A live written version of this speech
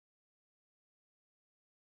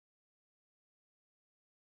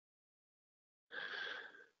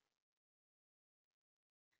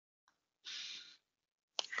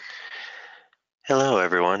Hello,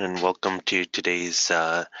 everyone, and welcome to today's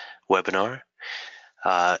webinar.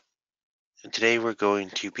 Uh, Today, we're going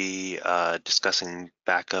to be discussing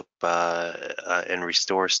backup and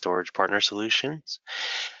restore storage partner solutions.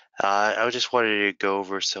 I just wanted to go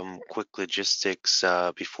over some quick logistics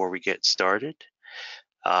before we get started.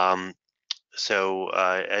 Um,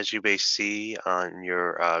 as you may see on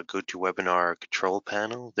your GoToWebinar control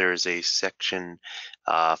panel, there's a section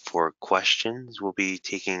for questions. We'll be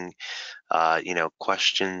taking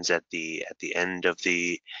questions at the end of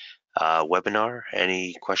the webinar.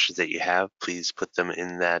 Any questions that you have, please put them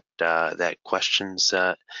in that questions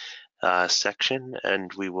section,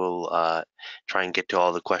 and we will try and get to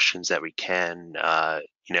all the questions that we can,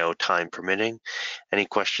 time permitting. Any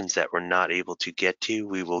questions that we're not able to get to,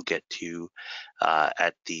 we will get to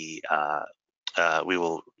we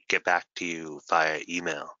will get back to you via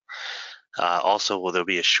email. Also, will there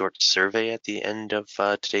be a short survey at the end of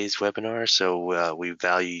today's webinar? So we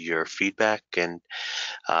value your feedback, and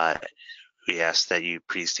we ask that you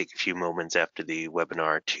please take a few moments after the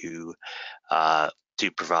webinar to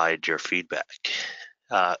provide your feedback.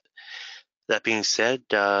 That being said,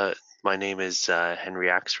 my name is Henry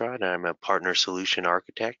Axelrod. I'm a partner solution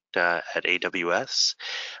architect at AWS.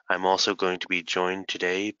 I'm also going to be joined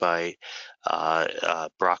today by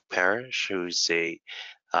Brock Parrish, who's a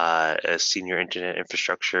senior internet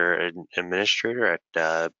infrastructure administrator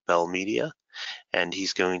at Bell Media, and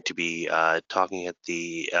he's going to be talking at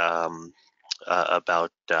the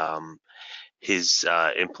about his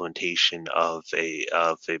implementation of a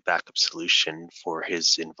backup solution for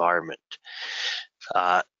his environment.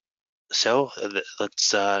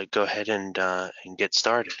 Let's go ahead and get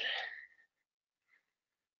started.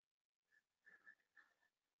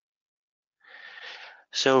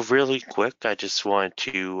 So really quick, I just wanted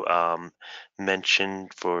to mention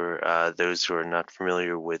for those who are not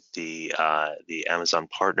familiar with the Amazon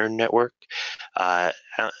Partner Network,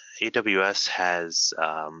 AWS has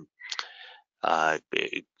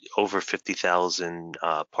over 50,000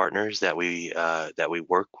 partners that we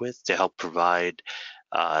work with to help provide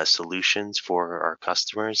solutions for our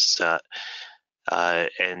customers.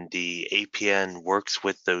 And the APN works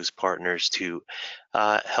with those partners to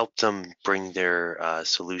help them bring their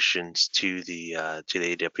solutions to the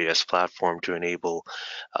AWS platform to enable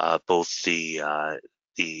both the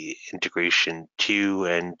integration to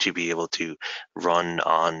and to be able to run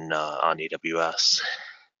on AWS.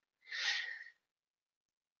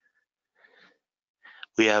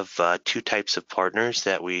 We have two types of partners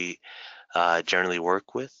that we generally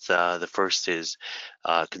work with. The first is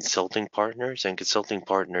consulting partners, and consulting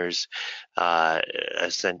partners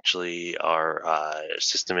essentially are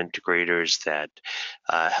system integrators that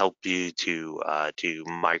help you to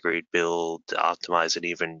migrate, build, optimize, and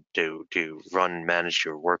even to run and manage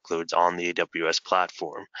your workloads on the AWS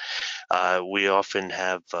platform. We often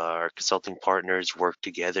have our consulting partners work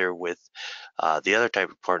together with the other type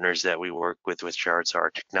of partners that we work with, which are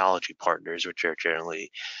our technology partners, which are generally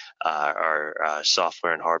our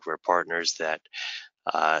software and hardware partners that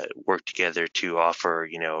work together to offer,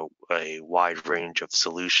 a wide range of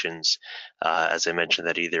solutions, as I mentioned,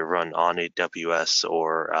 that either run on AWS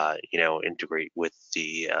or, integrate with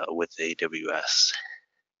AWS.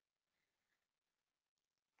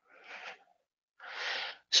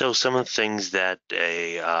 So some of the things that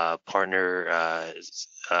a partner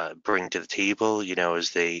bring to the table,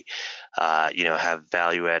 is they, have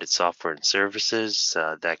value-added software and services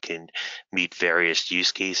that can meet various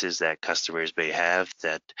use cases that customers may have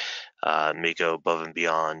that may go above and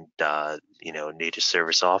beyond, native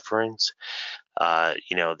service offerings.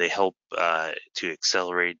 They help to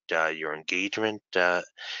accelerate your engagement,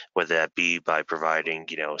 whether that be by providing,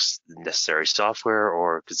 necessary software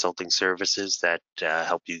or consulting services that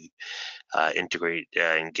help you integrate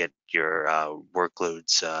and get your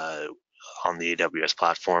workloads on the AWS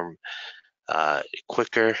platform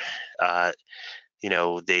quicker.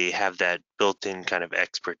 They have that built-in kind of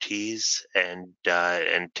expertise and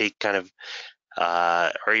take kind of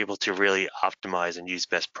are able to really optimize and use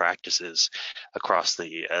best practices across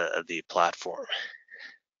the platform.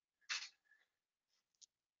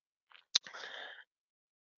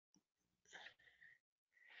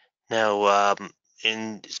 Now,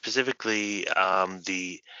 in specifically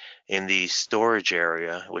in the storage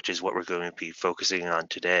area, which is what we're going to be focusing on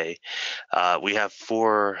today, we have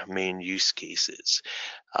four main use cases.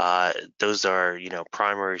 Those are,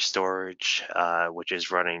 primary storage, which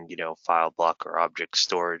is running, file, block, or object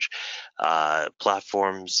storage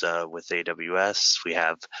platforms with AWS. We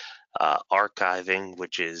have archiving,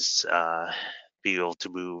 which is be able to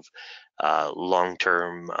move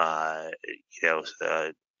long-term,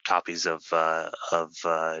 copies of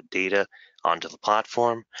data onto the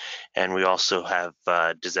platform. And we also have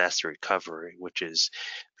disaster recovery, which is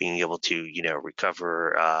being able to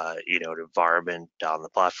recover an environment on the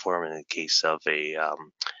platform in the case of a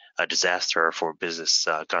disaster or for business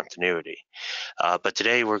continuity. But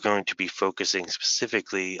today we're going to be focusing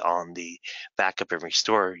specifically on the backup and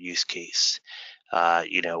restore use case,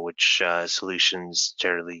 which solutions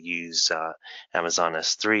generally use Amazon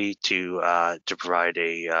S3 to provide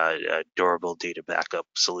a durable data backup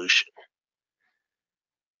solution.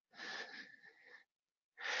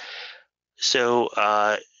 So,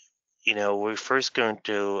 we're first going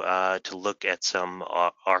to look at some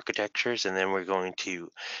architectures, and then we're going to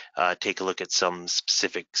take a look at some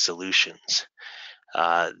specific solutions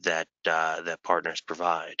that partners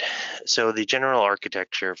provide. So the general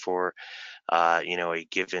architecture for a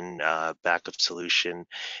given backup solution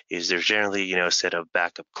is there's generally a set of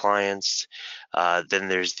backup clients. Then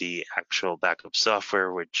there's the actual backup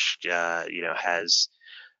software, which has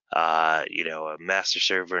a master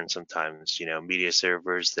server and sometimes media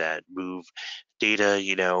servers that move data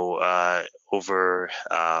over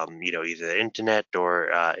either the internet or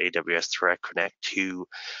AWS Direct Connect to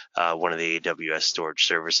one of the AWS storage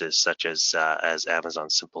services, such as Amazon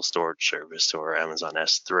Simple Storage Service or Amazon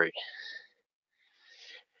S3.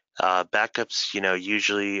 Backups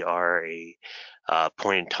usually are a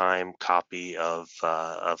point-in-time copy of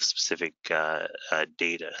specific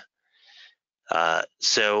data.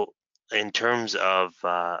 So in terms of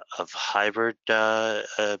hybrid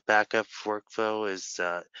backup workflow is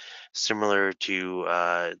similar to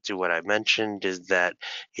what I mentioned, is that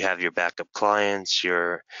you have your backup clients,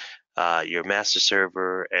 your master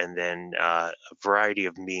server, and then a variety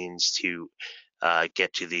of means to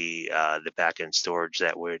get to the backend storage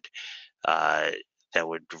that would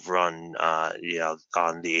run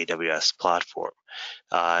on the AWS platform.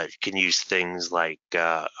 You can use things like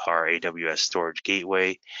our AWS Storage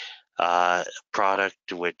Gateway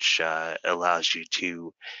product, which allows you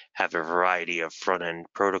to have a variety of front-end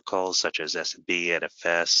protocols such as SMB,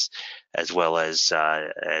 NFS, as well as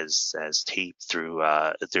tape through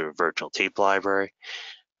a virtual tape library.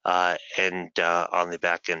 And on the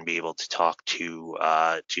back end, be able to talk to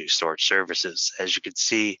storage services. As you can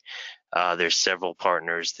see, there's several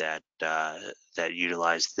partners that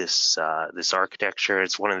utilize this architecture.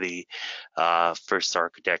 It's one of the first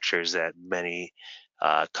architectures that many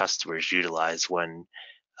customers utilize when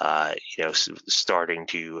starting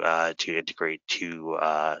to integrate to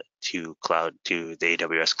the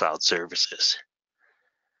AWS cloud services.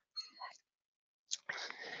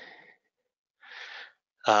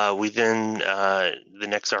 The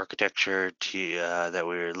next architecture that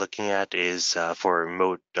we're looking at is for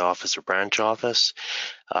remote office or branch office,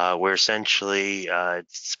 where essentially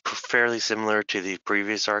it's fairly similar to the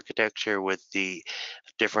previous architecture, with the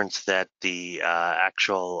difference that the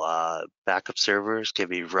actual backup servers can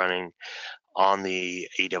be running on the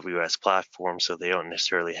AWS platform, so they don't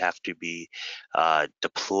necessarily have to be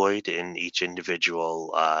deployed in each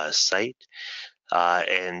individual site.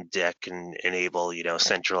 And that can enable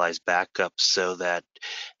centralized backups, so that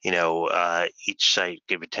each site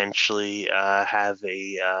could potentially have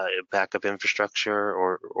a backup infrastructure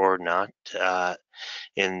or not.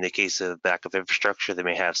 In the case of backup infrastructure, they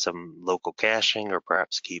may have some local caching, or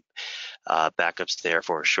perhaps keep backups there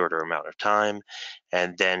for a shorter amount of time,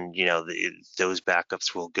 and then those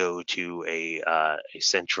backups will go to a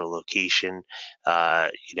central location,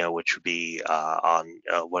 which would be on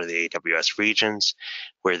one of the AWS regions,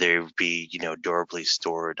 where they would be durably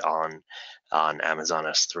stored on Amazon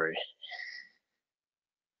S3.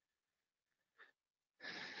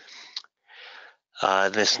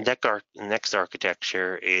 This next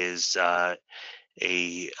architecture is a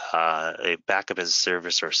backup as a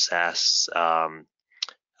service, or SaaS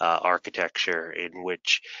architecture, in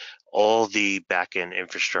which all the backend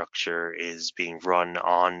infrastructure is being run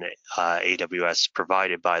on AWS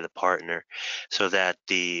provided by the partner, so that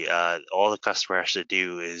all the customer has to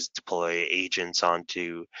do is deploy agents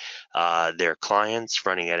onto their clients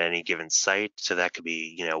running at any given site. So that could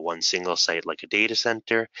be one single site like a data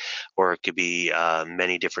center, or it could be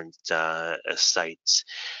many different sites.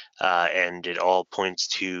 And it all points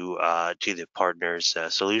to the partner's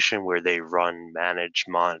solution, where they run, manage,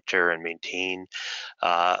 monitor, and maintain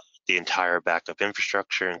the entire backup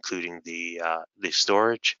infrastructure, including the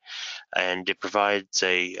storage. And it provides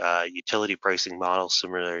a utility pricing model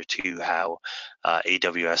similar to how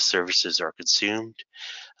AWS services are consumed.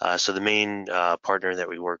 So the main partner that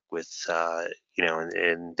we work with,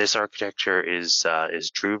 in this architecture is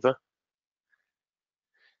Druva.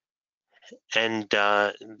 And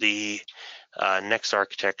the Next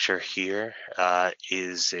architecture here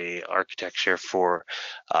is a architecture for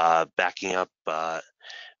backing up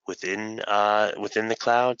within the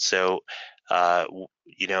cloud. So,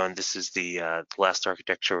 and this is the last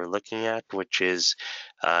architecture we're looking at, which is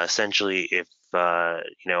essentially if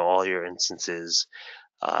all your instances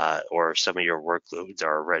or some of your workloads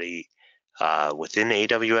are already within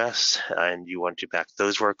AWS and you want to back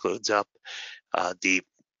those workloads up. The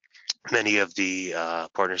Many of the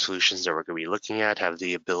partner solutions that we're going to be looking at have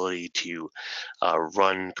the ability to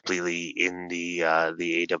run completely in the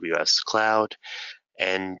AWS cloud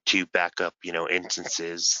and to back up,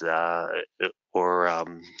 instances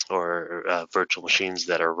or virtual machines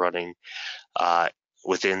that are running uh,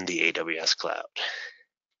 within the AWS cloud.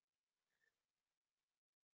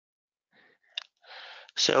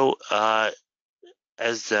 So,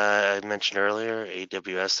 as I mentioned earlier,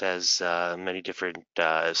 AWS has many different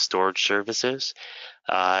storage services.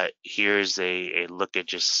 Here's a look at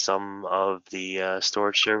just some of the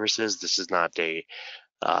storage services. This is not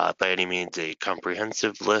by any means a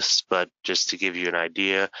comprehensive list, but just to give you an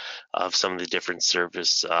idea of some of the different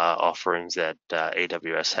service offerings that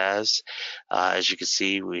AWS has. As you can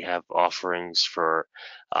see, we have offerings for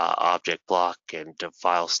object block and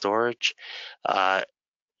file storage.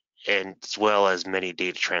 And as well as many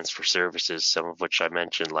data transfer services, some of which I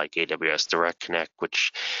mentioned, like AWS Direct Connect,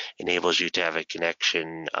 which enables you to have a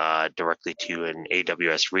connection directly to an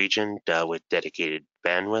AWS region with dedicated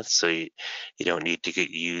bandwidth, so you don't need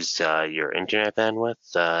to use your internet bandwidth.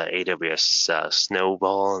 AWS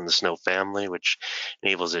Snowball and the Snow family, which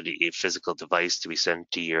enables a physical device to be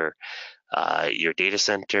sent to your data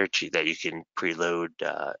center that you can preload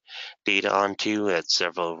data onto, that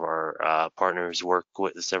several of our partners work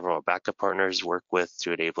with, several of our backup partners work with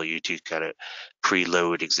to enable you to kind of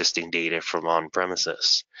preload existing data from on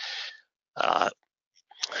premises.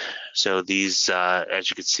 So these, as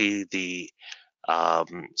you can see, the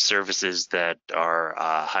services that are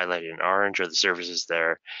highlighted in orange are the services that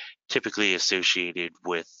are typically associated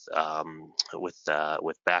with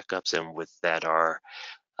backups and with that our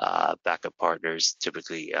backup partners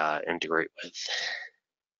typically integrate with.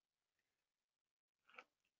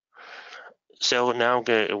 So now I'm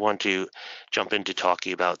going to want to jump into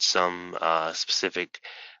talking about some specific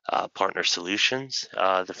partner solutions.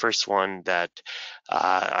 The first one that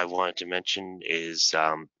I wanted to mention is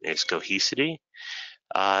Cohesity.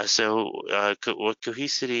 What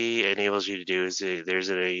Cohesity enables you to do is there's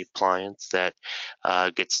an appliance that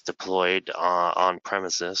gets deployed on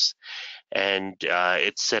premises, and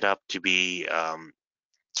it's set up to be a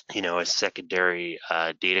secondary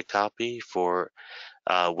data copy for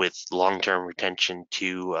with long-term retention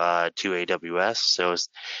to AWS. So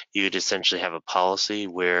you'd essentially have a policy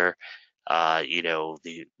where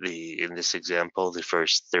the in this example, the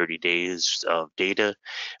first 30 days of data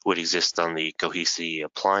would exist on the Cohesity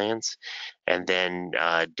appliance, and then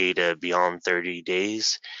data beyond 30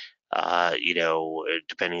 days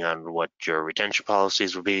depending on what your retention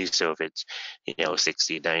policies will be. So if it's,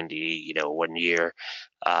 60, 90, 1 year,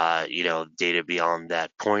 data beyond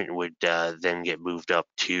that point would then get moved up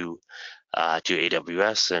to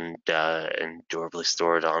AWS and durably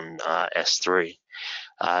stored on S3.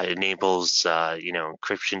 It enables,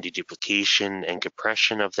 encryption, deduplication, and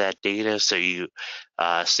compression of that data, so you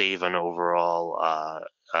save on overall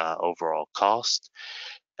cost.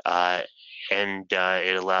 And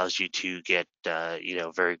it allows you to get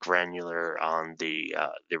very granular on the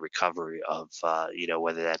recovery of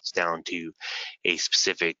whether that's down to a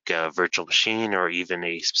specific virtual machine or even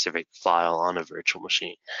a specific file on a virtual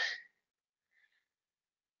machine.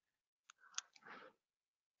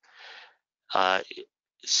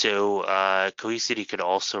 Cohesity could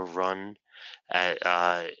also run at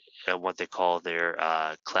what they call their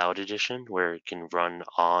cloud edition, where it can run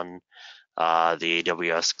on the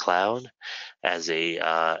AWS cloud as a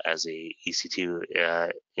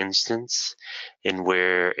EC2 instance, and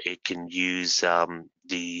where it can use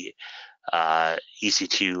the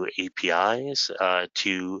EC2 APIs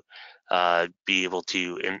to be able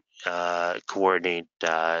to coordinate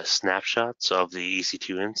snapshots of the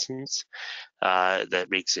EC2 instance. That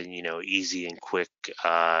makes it, easy and quick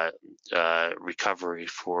recovery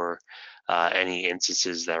for any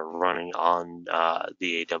instances that are running on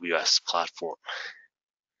the AWS platform.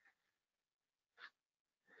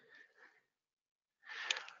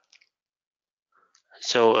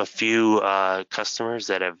 So a few customers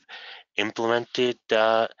that have implemented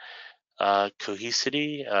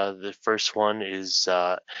Cohesity. The first one is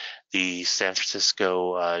the San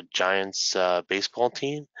Francisco Giants baseball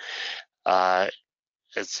team.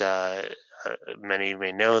 It's many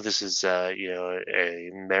may know, this is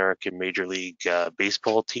an American Major League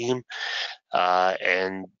Baseball team,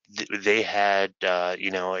 and they had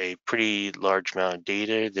a pretty large amount of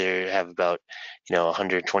data. They have about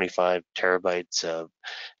 125 terabytes of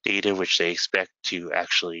data, which they expect to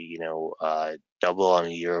actually double on a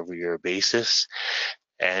year-over-year basis.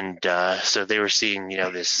 And so they were seeing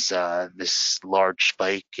this large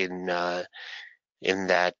spike in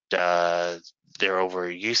that their over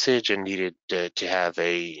usage, and needed to have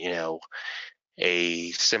a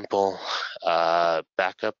simple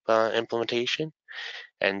backup implementation.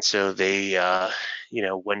 And so they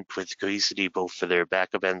went with Cohesity both for their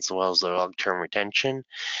backup as well as their long-term retention.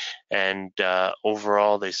 And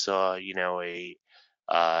overall, they saw a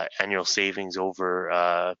annual savings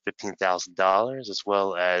over $15,000, as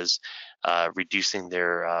well as reducing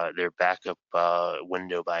their backup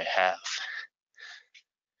window by half.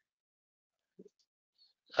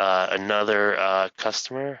 Another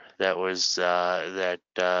customer that was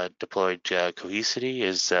deployed Cohesity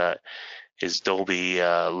is Dolby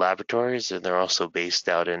Laboratories, and they're also based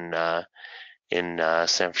out in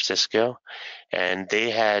San Francisco. And they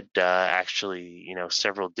had actually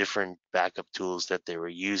several different backup tools that they were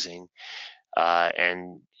using,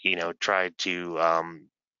 and tried to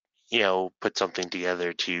put something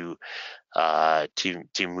together to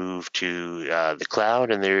move to the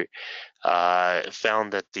cloud. And they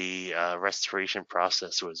found that the restoration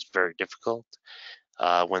process was very difficult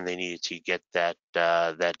when they needed to get that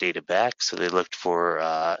data back. So they looked for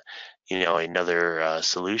another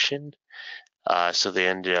solution. So they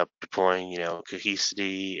ended up deploying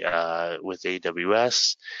Cohesity with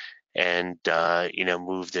AWS, and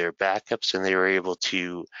move their backups, and they were able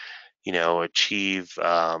to achieve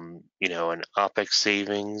an OpEx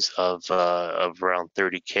savings of around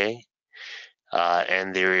 30K.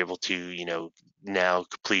 And they were able to now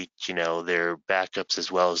complete their backups as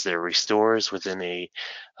well as their restores within a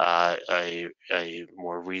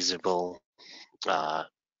more reasonable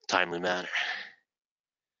timely manner.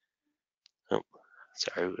 Oh,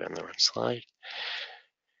 sorry, we're on the wrong slide.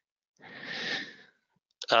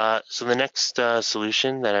 So the next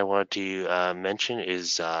solution that I wanted to mention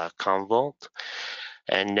is Commvault.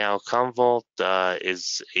 And now Commvault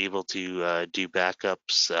is able to do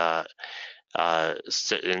backups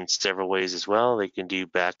in several ways as well. They can do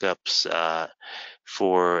backups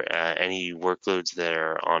for any workloads that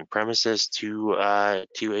are on premises to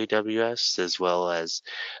AWS, as well as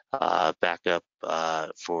backup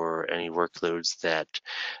for any workloads that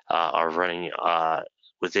are running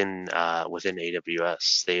within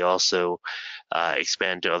AWS. They also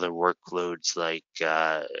expand to other workloads like,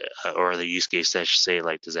 or other use cases, I should say,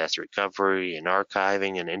 like disaster recovery and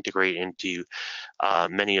archiving, and integrate into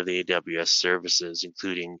many of the AWS services,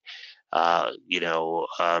 including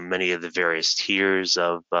many of the various tiers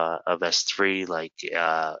of S3, like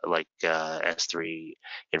S3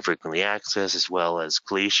 infrequently accessed, as well as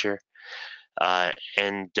Glacier,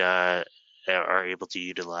 and are able to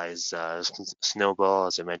utilize Snowball,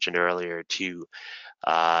 as I mentioned earlier, to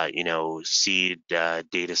seed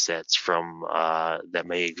data sets from that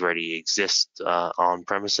may already exist on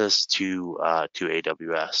premises to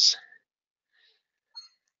AWS.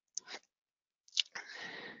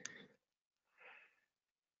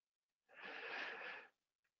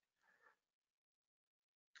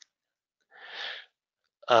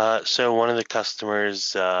 So one of the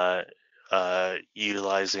customers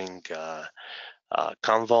utilizing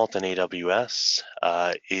Commvault and AWS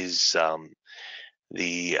is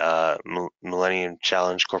the Millennium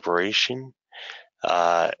Challenge Corporation,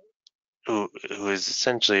 who is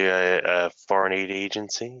essentially a foreign aid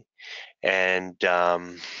agency, and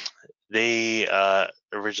they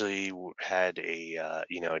originally had a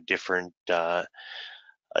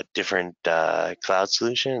different cloud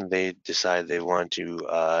solution. They decided they wanted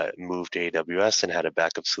to move to AWS, and had a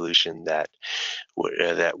backup solution that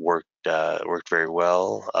worked very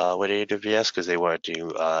well with AWS, because they wanted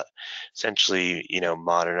to essentially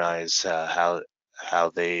modernize how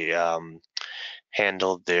they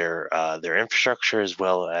handled their infrastructure, as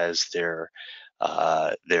well as their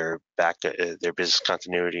business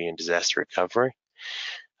continuity and disaster recovery.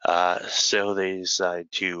 So they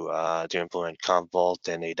decided to implement Commvault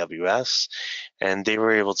and AWS, and they were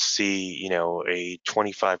able to see a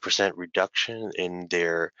 25% reduction in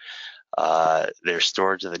their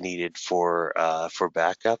storage that they needed for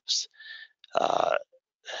backups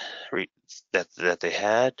that they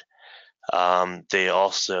had. They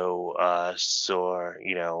also saw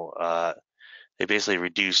they basically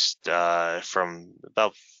reduced from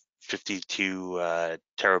about 52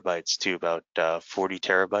 terabytes to about 40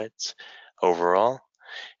 terabytes overall.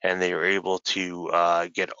 and they were able to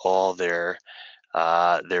get all their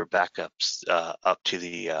backups up to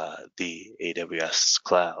the AWS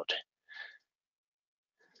cloud.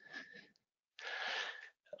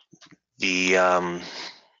 The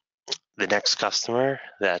next customer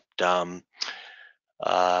that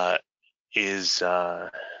uh, is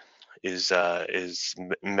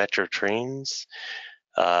Metro Trains,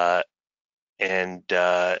 and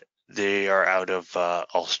they are out of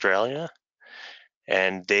Australia,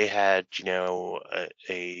 and they had an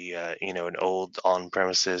old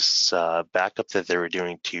on-premises backup that they were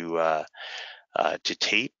doing to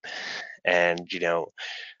tape, and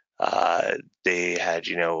they had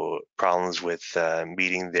problems with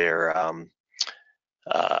meeting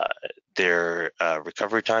uh, their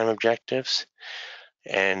recovery time objectives,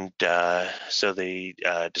 and so they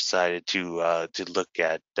decided to look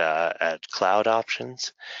at cloud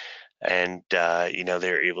options, and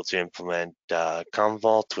they're able to implement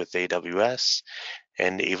Commvault with AWS,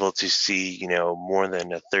 and able to see more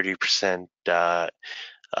than a 30%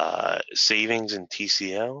 savings in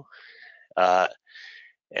TCO,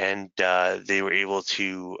 and they were able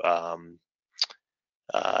to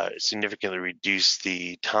significantly reduce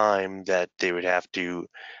the time that they would have to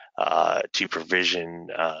provision,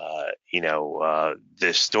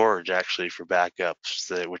 the storage actually for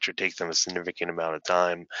backups, which would take them a significant amount of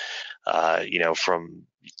time, from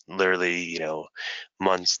literally,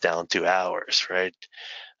 months down to hours, right?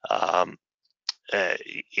 Um,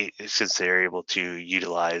 since they're able to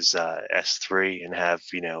utilize S3 and have,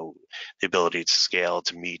 the ability to scale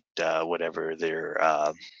to meet whatever their,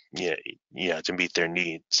 to meet their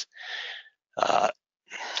needs.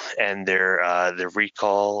 And their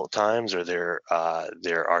recall times, or their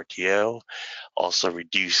RTO, also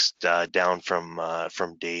reduced down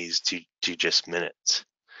from days to just minutes.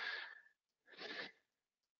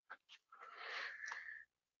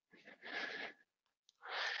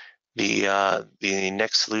 The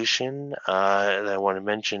next solution that I want to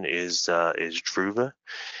mention is Druva,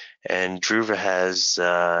 and Druva has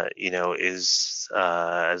as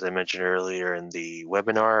I mentioned earlier in the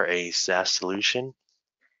webinar, a SaaS solution.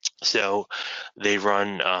 So they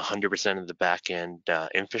run 100% of the backend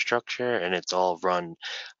infrastructure, and it's all run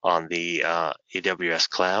on the AWS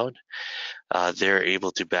cloud. They're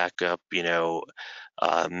able to back up,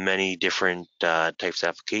 many different types of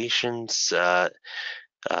applications,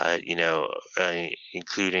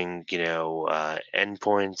 including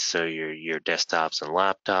endpoints, so your desktops and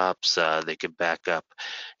laptops. They could back up,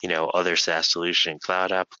 other SaaS solution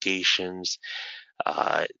cloud applications.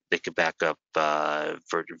 They could back up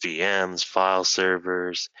VMs, file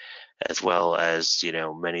servers, as well as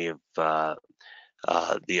many of the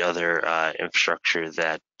other infrastructure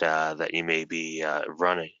that you may be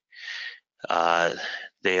running.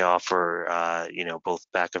 They offer both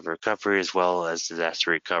backup recovery as well as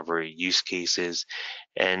disaster recovery use cases,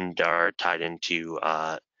 and are tied into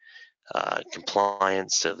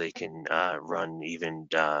compliance, so they can run even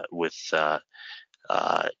with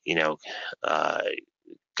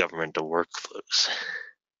governmental workflows.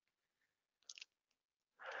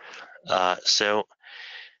 So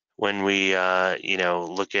when we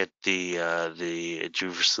look at the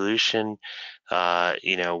Druva solution,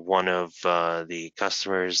 one of the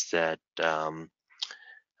customers that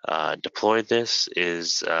deployed this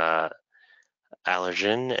is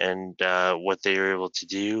Allergen, and what they were able to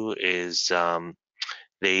do is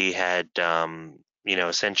they had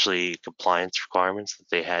essentially compliance requirements that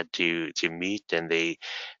they had to meet, and they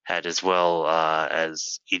had as well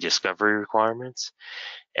as e-discovery requirements,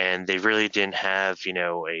 and they really didn't have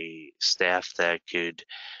a staff that could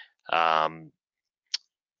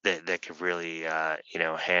that could really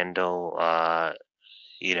handle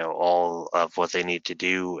all of what they need to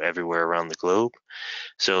do everywhere around the globe.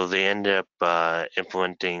 So they ended up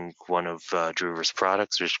implementing one of Druva's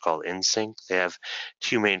products, which is called InSync. They have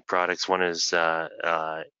two main products. One is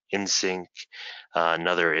InSync,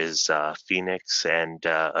 another is Phoenix, and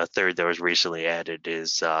a third that was recently added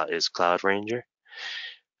is Cloud Ranger.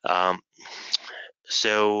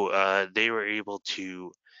 So they were able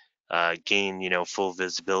to gain full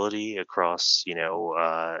visibility across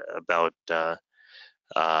about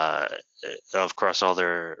across all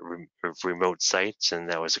their remote sites, and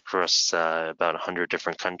that was across about 100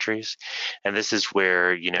 different countries. And this is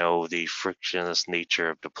where the frictionless nature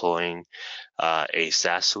of deploying a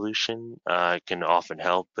SaaS solution can often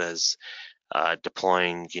help, as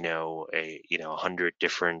deploying, 100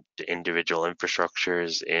 different individual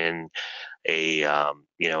infrastructures in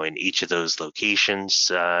in each of those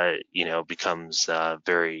locations, becomes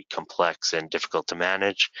very complex and difficult to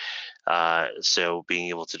manage. So being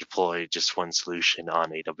able to deploy just one solution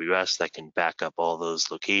on AWS that can back up all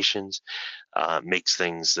those locations makes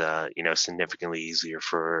things, significantly easier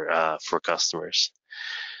for customers.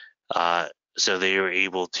 So they were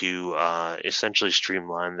able to essentially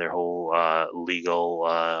streamline their whole legal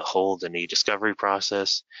hold and e-discovery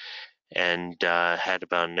process, and had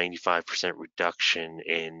about a 95% reduction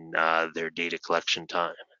in their data collection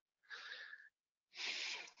time.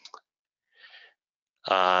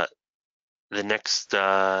 The next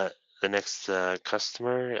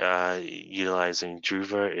customer utilizing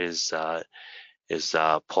Druva is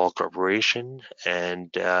Paul Corporation,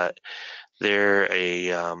 and they're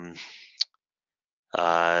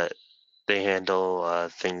they handle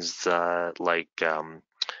things like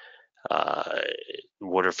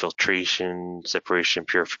water filtration, separation,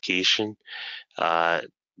 purification, providing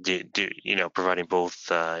both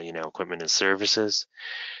equipment and services.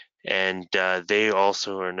 And they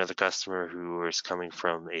also are another customer who is coming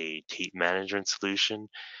from a tape management solution.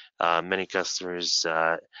 Many customers,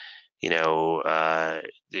 who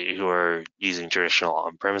are using traditional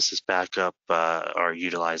on-premises backup are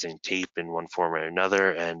utilizing tape in one form or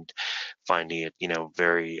another, and finding it,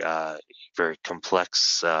 very very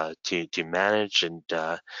complex to manage, and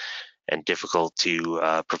difficult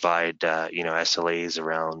to provide, SLAs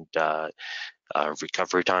around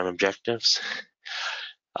recovery time objectives.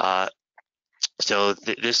 So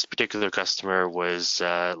this particular customer was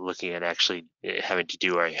looking at actually having to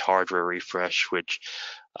do a hardware refresh, which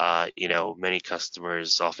many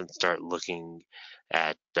customers often start looking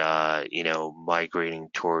at migrating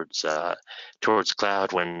towards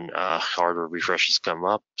cloud when hardware refreshes come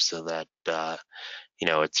up, so that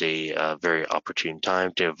it's a very opportune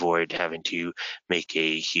time to avoid having to make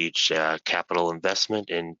a huge capital investment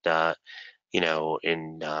in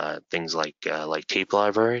things like tape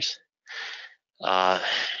libraries.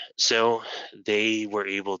 So they were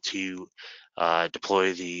able to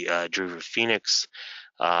deploy the Druva Phoenix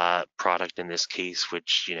product in this case,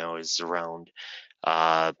 which is around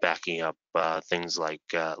backing up things like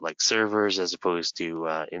servers, as opposed to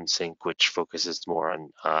InSync, which focuses more on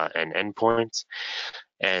endpoints.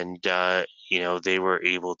 And they were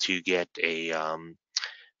able to get a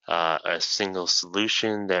single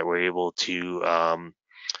solution that were able to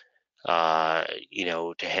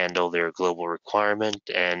to handle their global requirement,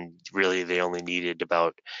 and really they only needed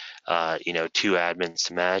about 2 admins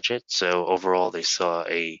to manage it. So overall, they saw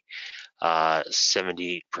a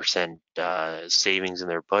 78% savings in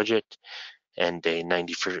their budget, and a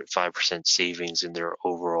 95% savings in their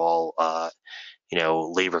overall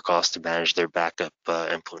labor cost to manage their backup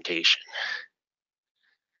implementation.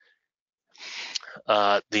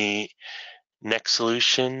 The next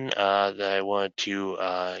solution that I wanted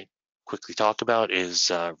to quickly talk about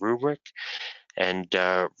is Rubrik. And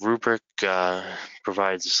Rubrik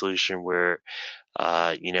provides a solution where,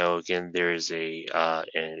 again, there's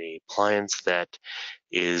an appliance that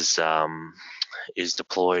is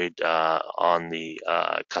deployed on the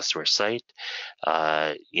customer site.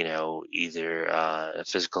 Either a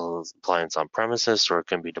physical appliance on premises, or it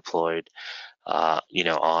can be deployed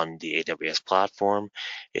on the AWS platform.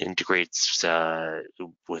 It integrates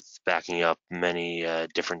with backing up many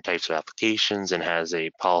different types of applications, and has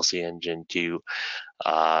a policy engine to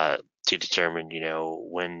determine,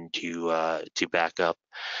 when to back up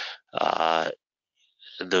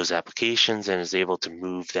those applications, and is able to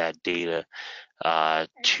move that data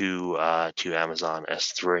to Amazon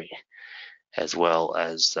S3, as well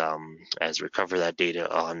as recover that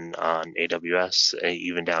data on AWS,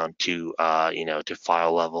 even down to to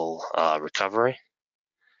file level recovery.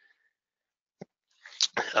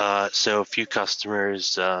 So a few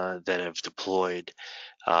customers that have deployed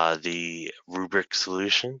the Rubrik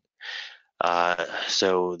solution.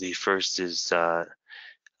 So the first is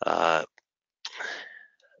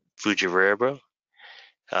Fujirebro,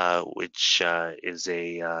 which is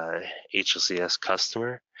a HLCS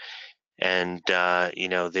customer. And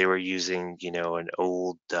they were using an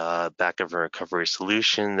old backup and recovery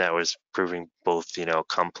solution that was proving both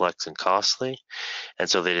complex and costly, and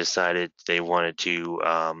so they decided they wanted to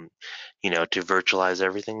to virtualize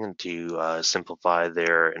everything and to simplify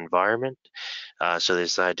their environment. So they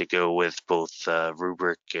decided to go with both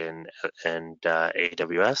Rubrik and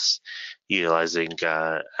AWS, utilizing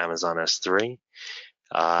Amazon S3.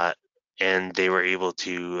 and they were able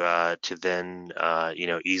to then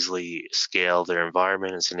easily scale their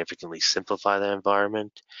environment and significantly simplify that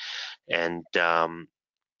environment, and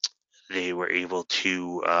they were able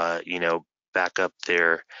to back up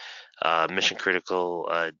their mission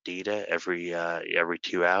critical data every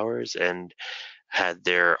 2 hours, and had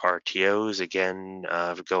their RTOs again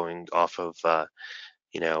going off of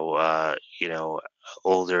you know, uh, you know,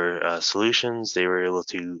 older solutions. They were able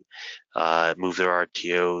to move their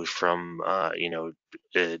RTO from uh,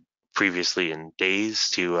 previously in days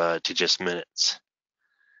to just minutes.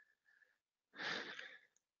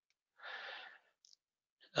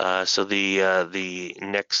 So the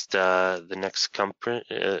next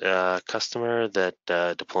customer that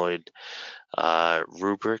deployed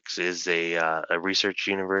Rubrics is a research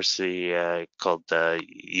university called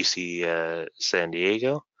UC San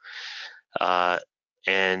Diego.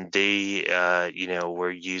 And they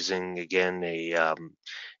were using again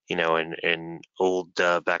an old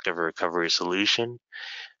backup recovery solution,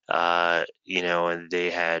 and they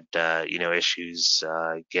had issues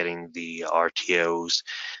getting the RTOs,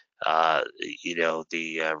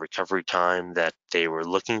 the recovery time that they were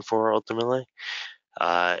looking for ultimately,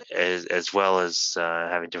 as well as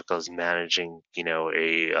having difficulties managing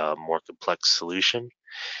a more complex solution.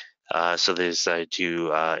 So they decided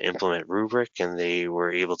to implement Rubrik, and they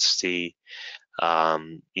were able to see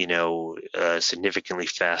significantly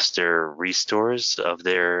faster restores of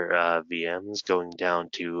their VMs, going down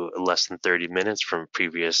to less than 30 minutes from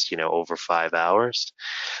previous over 5 hours,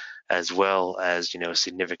 as well as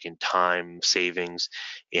significant time savings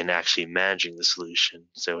in actually managing the solution.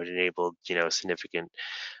 So it enabled significant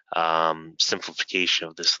simplification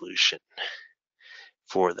of the solution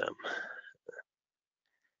for them.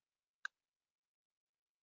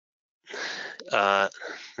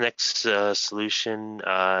 Next solution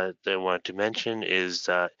that I wanted to mention is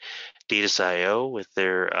Datus.io with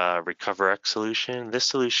their RecoverX solution. This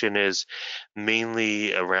solution is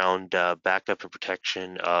mainly around backup and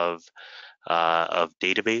protection of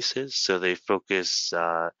databases. So they focus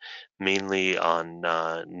mainly on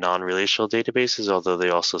non-relational databases, although they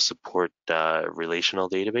also support relational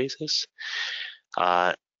databases.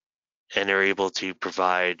 And they're able to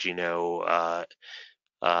provide,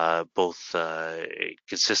 both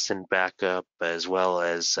consistent backup as well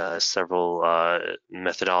as several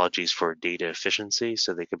methodologies for data efficiency.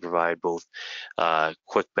 So they could provide both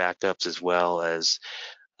quick backups as well as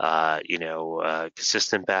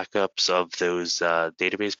consistent backups of those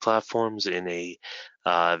database platforms in a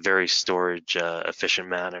very storage efficient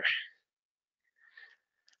manner.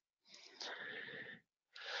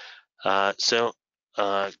 So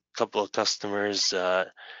a couple of customers,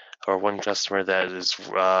 or one customer that is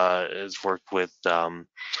worked with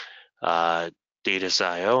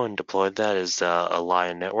Datus.io and deployed that is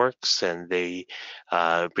Alliant Networks, and they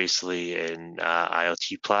basically an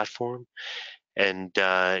IoT platform, and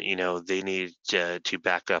they needed to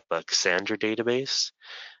back up a Cassandra database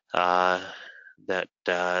that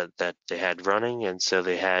they had running, and so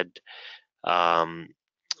they had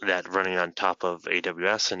that running on top of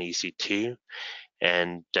AWS and EC2,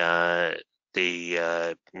 and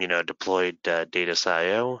they deployed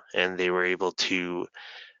Datus.io, and they were able to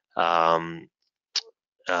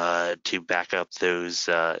back up those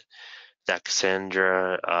that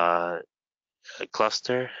Cassandra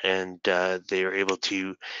cluster, and they were able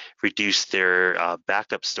to reduce their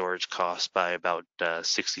backup storage costs by about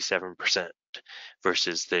 67%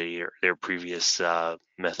 versus their previous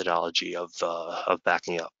methodology of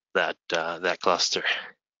backing up that cluster.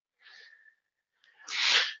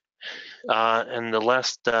 And the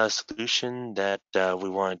last solution that we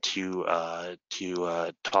wanted to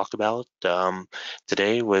talk about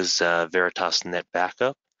today was Veritas Net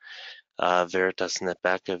Backup. Veritas Net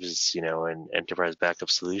Backup is, an enterprise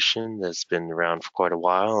backup solution that's been around for quite a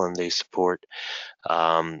while, and they support,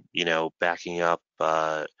 backing up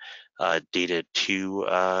data to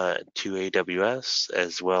AWS,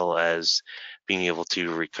 as well as being able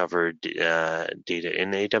to recover data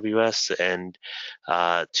in AWS, and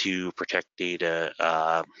to protect data,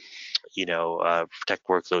 protect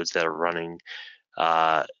workloads that are running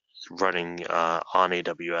on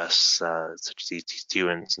AWS, such as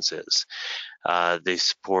EC2 instances. They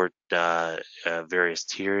support various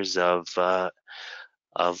tiers of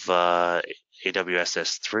AWS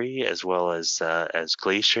S3 as well as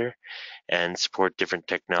Glacier, and support different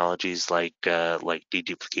technologies like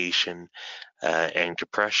deduplication and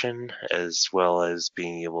compression, as well as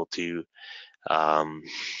being able to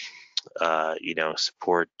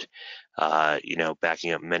support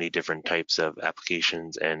backing up many different types of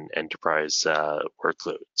applications and enterprise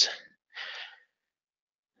workloads.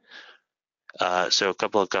 So a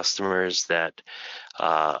couple of customers that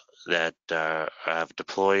have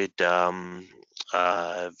deployed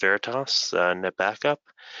Veritas Net Backup.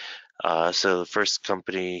 So the first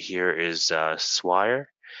company here is Swire,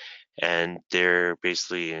 and they're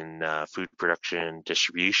basically in food production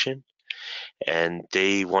distribution, and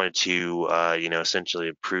they wanted to essentially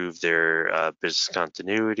improve their business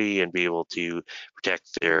continuity and be able to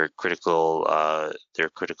protect their critical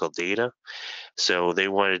data. So they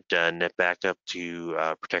wanted Net Backup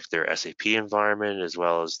to protect their SAP environment as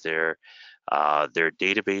well as their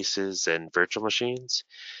databases and virtual machines.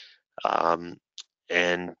 So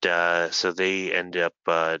they ended up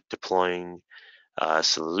deploying a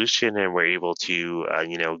solution, and were able to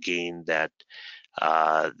gain that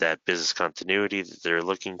business continuity that they're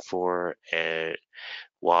looking for, and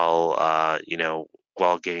while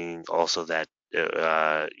getting also that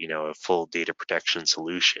a full data protection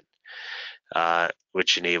solution,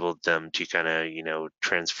 which enabled them to kind of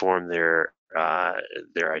transform their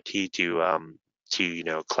IT to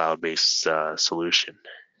cloud-based solution.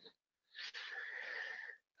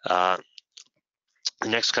 The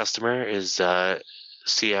next customer is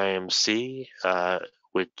CIMC,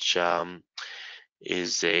 which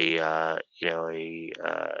is a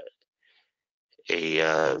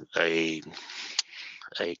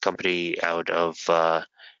company out of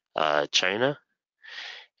China,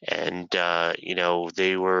 and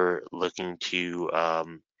they were looking to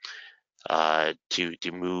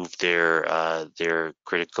move their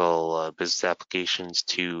critical business applications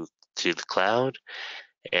to the cloud,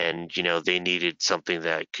 and they needed something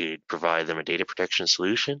that could provide them a data protection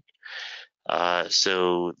solution.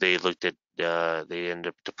 So they ended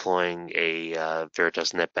up deploying a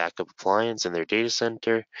Veritas Net Backup appliance in their data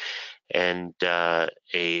center, and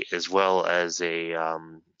as well as a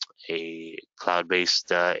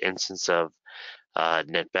cloud-based instance of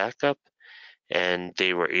Net Backup, and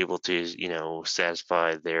they were able to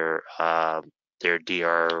satisfy their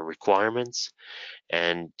DR requirements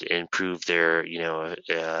and improve their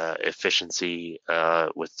efficiency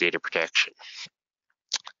with data protection.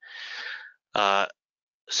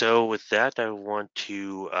 So with that, I want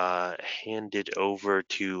to hand it over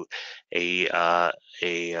to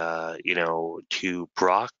to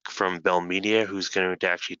Brock from Bell Media, who's going to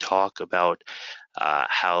actually talk about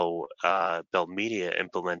how Bell Media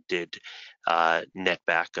implemented Net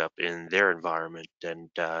Backup in their environment, and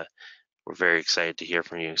we're very excited to hear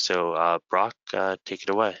from you. So Brock, take it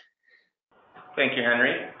away. Thank you,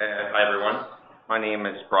 Henry. Hi, everyone. My name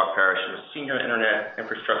is Brock Parrish. I'm a Senior Internet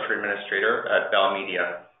Infrastructure Administrator at Bell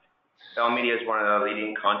Media. Bell Media is one of the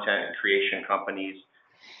leading content creation companies.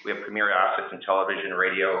 We have premier assets in television,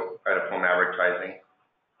 radio, out-of-home advertising,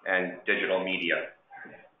 and digital media.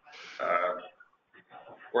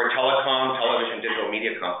 We're a telecom, television, digital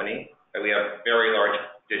media company. We have very large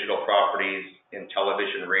digital properties in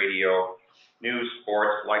television, radio, news,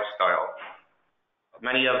 sports, lifestyle.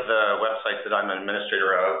 Many of the websites that I'm an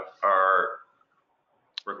administrator of are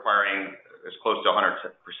requiring as close to 100%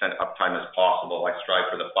 uptime as possible. I strive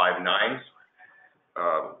for the 5 nines.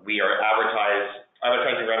 We are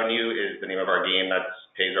advertising revenue is the name of our game that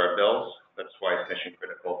pays our bills. That's why it's mission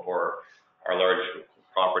critical for our large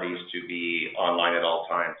properties to be online at all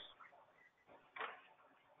times.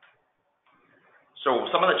 So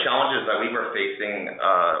some of the challenges that we were facing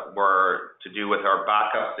were to do with our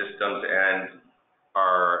backup systems and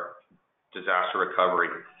our disaster recovery.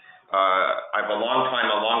 I've a long time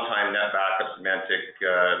Net Backup Symantec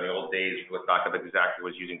in the old days with Backup Exactly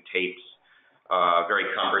was using tapes, very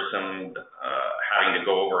cumbersome, having to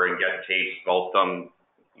go over and get tapes, bulk them.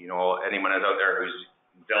 Anyone out there who's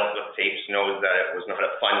dealt with tapes knows that it was not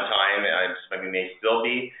a fun time. It may still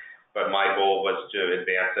be, but my goal was to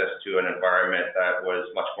advance us to an environment that was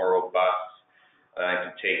much more robust,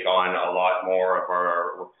 to take on a lot more of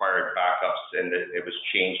our required backups, and it was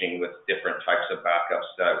changing with different types of backups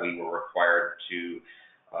that we were required to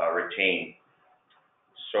retain.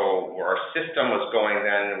 So our system was going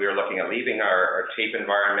then, we were looking at leaving our tape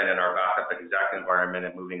environment and our Backup Exact environment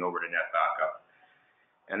and moving over to Net Backup.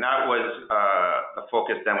 And that was, the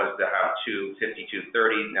focus then was to have 2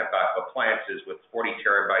 5230 Net Backup appliances with 40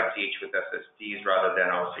 terabytes each with SSDs rather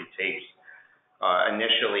than obviously tapes.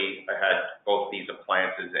 Initially, I had both these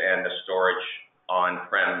appliances and the storage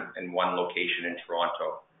on-prem in one location in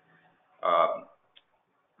Toronto.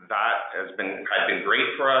 That had been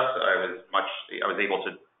great for us. I was able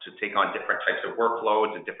to take on different types of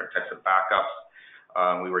workloads and different types of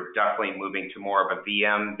backups. We were definitely moving to more of a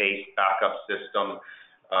VM-based backup system.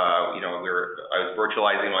 I was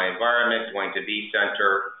virtualizing my environment, going to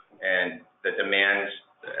vCenter, and the demands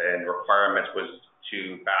and requirements was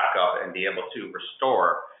to back up and be able to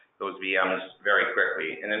restore those VMs very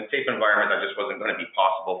quickly. And in a safe environment, that just wasn't going to be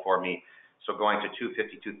possible for me. So going to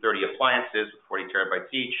 250, 230 appliances with 40 terabytes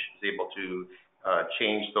each is able to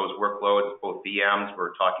change those workloads, both VMs,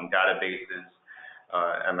 we're talking databases,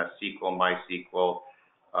 MS SQL, MySQL.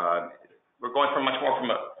 We're going from much more from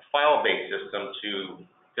a file-based system to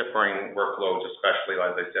differing workloads, especially,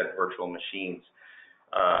 as I said, virtual machines.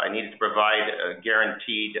 I needed to provide a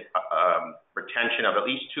guaranteed retention of at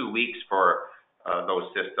least 2 weeks for those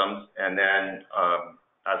systems. And then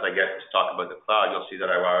as I get to talk about the cloud, you'll see that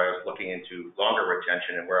I was looking into longer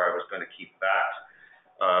retention and where I was going to keep that.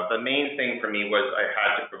 The main thing for me was I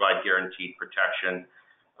had to provide guaranteed protection,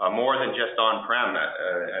 more than just on-prem,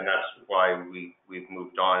 and that's why we've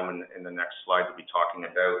moved on. In the next slide, we'll be talking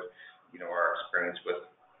about, our experience with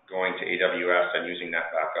going to AWS and using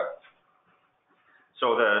that backup.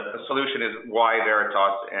 So the solution is why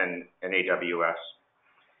Veritas and AWS.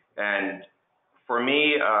 And for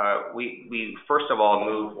me, we first of all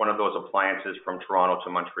moved one of those appliances from Toronto to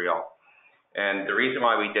Montreal. And the reason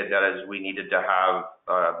why we did that is we needed to have,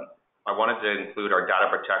 I wanted to include our data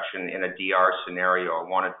protection in a DR scenario. I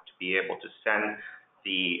wanted to be able to send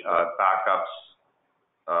the backups,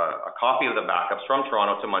 a copy of the backups from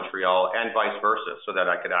Toronto to Montreal and vice versa, so that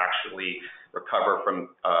I could actually recover from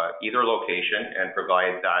either location and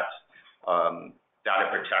provide that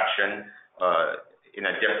data protection in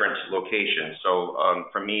a different location. So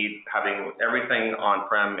for me, having everything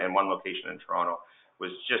on-prem in one location in Toronto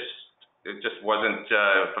was it just wasn't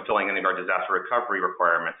fulfilling any of our disaster recovery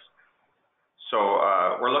requirements. So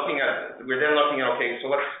we're then looking at, okay, so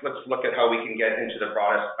let's look at how we can get into the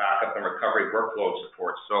broadest backup and recovery workload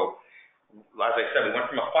support. So as I said, we went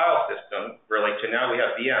from a file system really to now we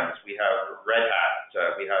have VMs, we have Red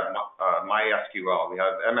Hat, we have MySQL, we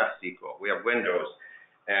have MS SQL, we have Windows,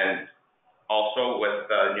 and also with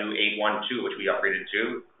the new 812, which we upgraded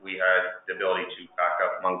to, we had the ability to back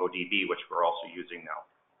up MongoDB, which we're also using now.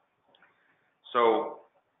 So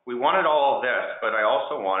we wanted all of this, but I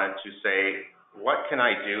also wanted to say, what can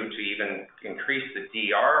I do to even increase the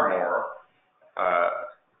DR more?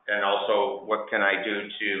 And also, what can I do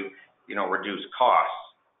to, reduce costs?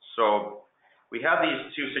 So we have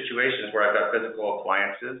these two situations where I've got physical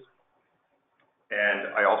appliances,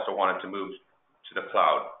 and I also wanted to move to the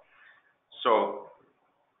cloud. So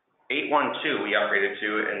 812 we upgraded to,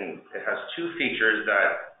 and it has two features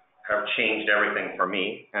that have changed everything for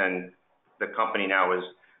me, and the company now is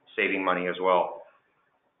saving money as well.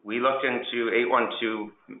 We looked into 812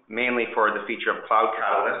 mainly for the feature of Cloud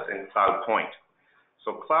Catalyst and Cloud Point.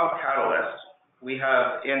 So Cloud Catalyst, we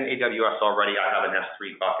have in AWS already, I have an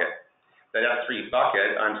S3 bucket. That S3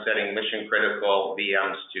 bucket, I'm setting mission critical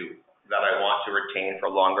VMs to that I want to retain for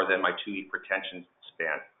longer than my 2-week retention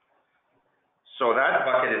span. So that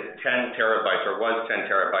bucket is 10 terabytes, or was 10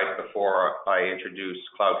 terabytes before I introduced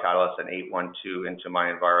Cloud Catalyst and 812 into my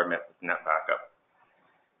environment with NetBackup.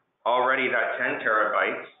 Already that 10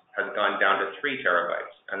 terabytes has gone down to 3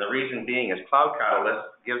 terabytes. And the reason being is Cloud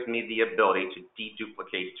Catalyst gives me the ability to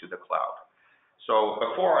deduplicate to the cloud. So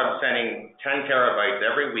before I'm sending 10 terabytes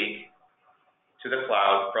every week to the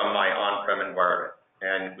cloud from my on-prem environment.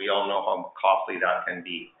 And we all know how costly that can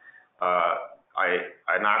be.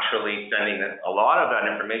 I'm actually sending a lot of that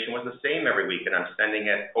information was the same every week, and I'm sending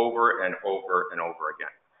it over and over and over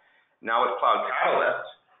again. Now with Cloud Catalyst,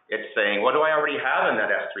 it's saying, what do I already have in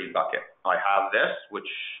that S3 bucket? I have this, which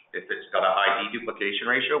if it's got a high deduplication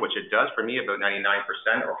ratio, which it does for me, about 99%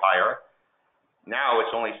 or higher, now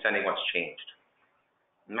it's only sending what's changed.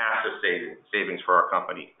 Massive savings for our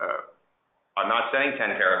company. I'm not sending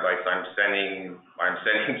 10 terabytes, I'm sending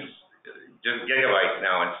just gigabytes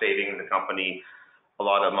now and saving the company a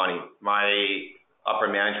lot of money. My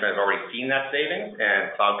upper management have already seen that savings,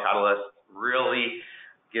 and Cloud Catalyst really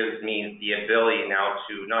gives me the ability now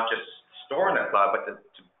to not just store in the cloud, but to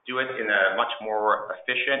do it in a much more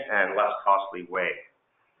efficient and less costly way.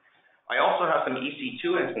 I also have some EC2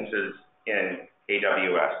 instances in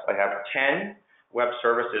AWS. I have 10 web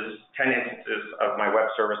services, 10 instances of my web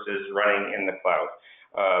services running in the cloud.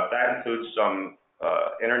 That includes some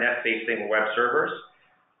internet-facing web servers,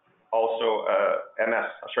 also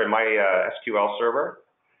my SQL server,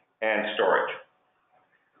 and storage.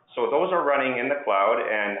 So those are running in the cloud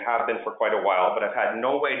and have been for quite a while, but I've had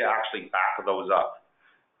no way to actually back those up.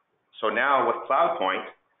 So now with CloudPoint,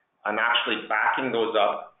 I'm actually backing those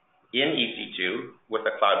up in EC2 with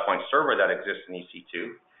a CloudPoint server that exists in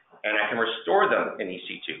EC2, and I can restore them in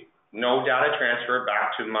EC2. No data transfer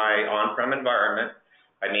back to my on-prem environment.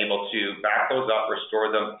 I'm able to back those up,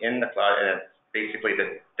 restore them in the cloud, and basically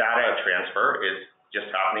the data transfer is just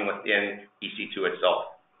happening within EC2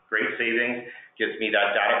 itself. Great savings, gives me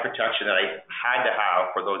that data protection that I had to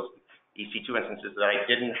have for those EC2 instances that I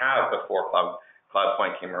didn't have before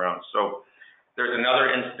CloudPoint came around. So there's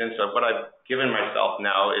another instance of what I've given myself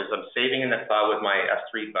now is I'm saving in the cloud with my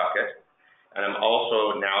S3 bucket, and I'm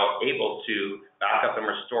also now able to back up and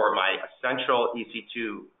restore my essential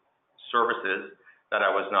EC2 services that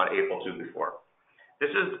I was not able to before.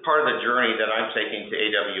 This is part of the journey that I'm taking to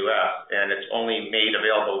AWS, and it's only made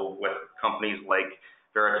available with companies like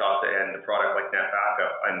Veritas and the product like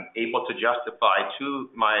NetBackup. I'm able to justify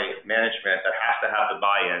to my management that has to have the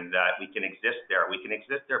buy-in that we can exist there. We can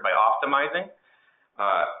exist there by optimizing,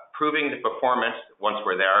 proving the performance once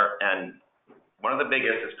we're there, and one of the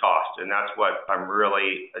biggest is cost, and that's what I'm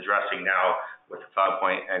really addressing now with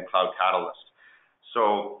CloudPoint and Cloud Catalyst.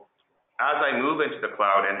 So as I move into the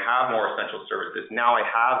cloud and have more essential services, now I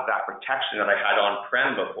have that protection that I had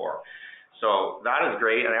on-prem before. So that is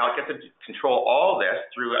great, and I get to control all this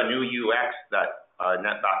through a new UX that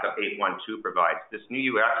NetBackup 8.1.2 provides. This new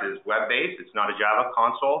UX is web-based, it's not a Java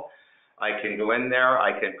console. I can go in there,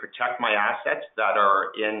 I can protect my assets that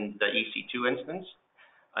are in the EC2 instance,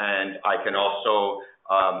 and I can also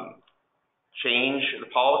change the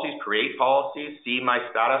policies, create policies, see my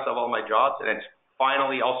status of all my jobs, and it's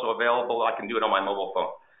finally also available. I can do it on my mobile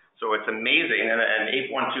phone. So it's amazing, and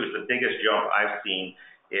 8.1.2 is the biggest jump I've seen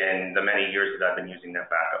in the many years that I've been using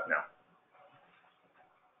NetBackup now.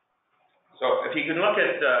 So if you can look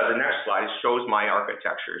at the next slide, it shows my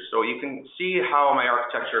architecture. So you can see how my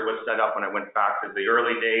architecture was set up when I went back to the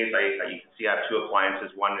early days. You can see I have two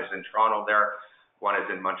appliances. One is in Toronto there, one is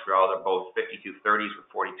in Montreal. They're both 5230s with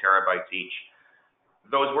 40 terabytes each.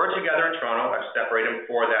 Those work together in Toronto. I've separated them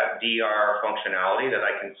for that DR functionality that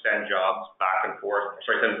I can send jobs back and forth,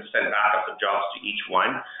 send backups of jobs to each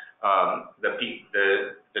one.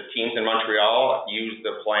 The teams in Montreal use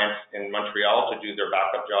the appliance in Montreal to do their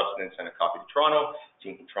backup jobs and then send a copy to Toronto.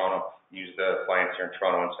 Teams in Toronto use the appliance here in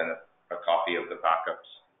Toronto and send a copy of the backups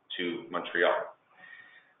to Montreal.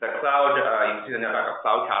 The cloud, you can see the NetBackup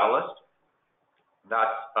Cloud Catalyst.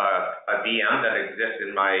 That's a VM that exists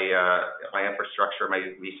in my infrastructure, my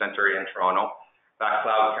vCenter in Toronto. That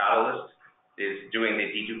Cloud Catalyst is doing the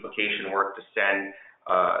deduplication work to send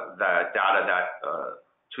the data that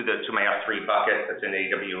to my S3 bucket that's in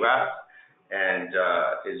AWS, and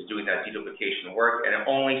is doing that deduplication work and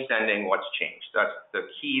only sending what's changed. That's the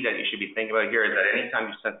key that you should be thinking about here, is that anytime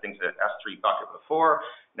you sent things to S3 bucket before,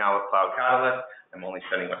 now with Cloud Catalyst, I'm only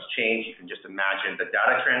sending what's changed. You can just imagine the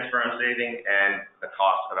data transfer I'm saving and the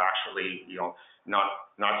cost of actually, not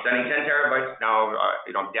sending 10 terabytes. Now,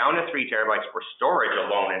 I'm down to 3 terabytes for storage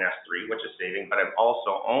alone in S3, which is saving, but I'm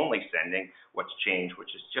also only sending what's changed,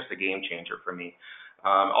 which is just a game changer for me.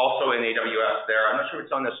 Also in AWS there, I'm not sure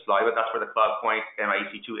it's on this slide, but that's where the CloudPoint and my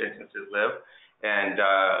EC2 instances live. And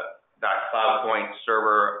that CloudPoint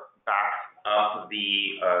server backs up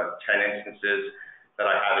the 10 instances that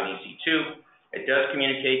I have in EC2. It does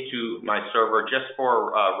communicate to my server just for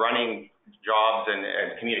running jobs and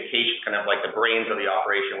communication, kind of like the brains of the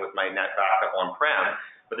operation with my NetBackup on-prem,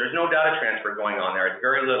 but there's no data transfer going on there. It's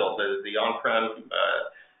very little. The on-prem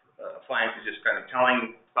appliance is just kind of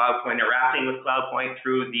telling CloudPoint, interacting with CloudPoint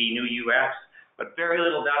through the new UX, but very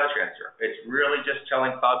little data transfer. It's really just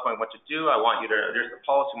telling CloudPoint what to do. There's the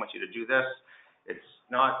policy, I want you to do this. It's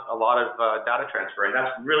not a lot of data transfer, and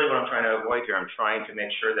that's really what I'm trying to avoid here. I'm trying to make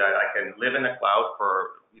sure that I can live in the cloud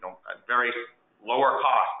for a very lower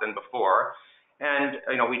cost than before. And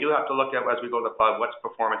we do have to look at, as we go to the cloud, what's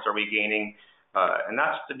performance are we gaining, and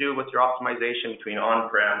that's to do with your optimization between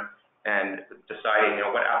on-prem and deciding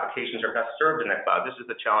what applications are best served in the cloud. This is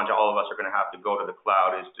the challenge all of us are going to have to go to the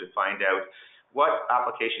cloud, is to find out what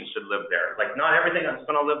applications should live there. Like, not everything is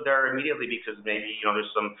going to live there immediately, because maybe there's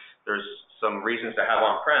some reasons to have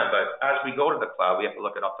on-prem, but as we go to the cloud, we have to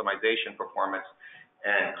look at optimization, performance,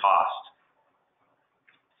 and cost.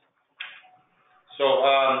 So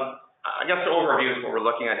I guess the overview is what we're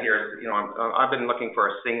looking at here. I've been looking for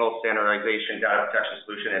a single standardization data protection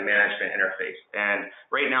solution and management interface, and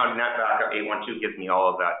right now NetBackup 8.1.2 gives me all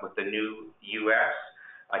of that. With the new UX,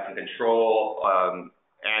 I can control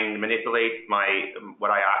and manipulate what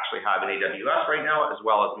I actually have in AWS right now, as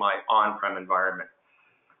well as my on-prem environment.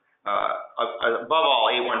 Above all,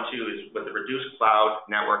 8.1.2 is with the reduced cloud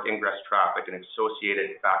network ingress traffic and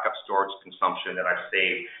associated backup storage consumption that I've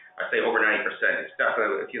saved. I say over 90%. It's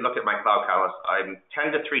definitely, if you look at my Cloud Catalyst, I'm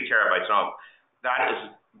 10 to 3 terabytes. Now, that is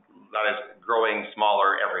growing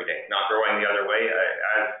smaller every day, not growing the other way.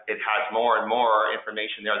 As it has more and more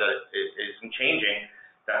information there that it isn't changing,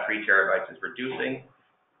 that 3 terabytes is reducing,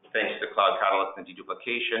 thanks to Cloud Catalyst and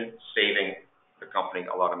deduplication, saving the company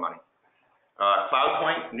a lot of money.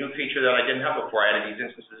 CloudPoint, new feature that I didn't have before. I had these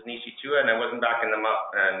instances in EC2 and I wasn't backing them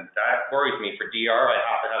up, and that worries me. For DR, I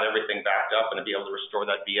have to have everything backed up and to be able to restore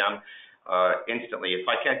that VM instantly. If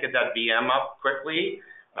I can't get that VM up quickly,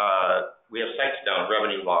 we have sites down,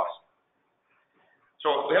 revenue loss.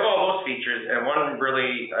 So we have all those features, and one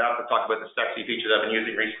really, I have to talk about the sexy feature that I've been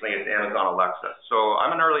using recently is Amazon Alexa. So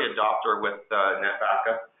I'm an early adopter with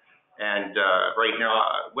NetBackup. And right now,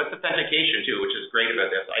 with authentication too, which is great about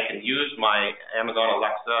this, I can use my Amazon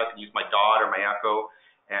Alexa, I can use my Dot or my Echo,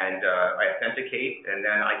 and I authenticate, and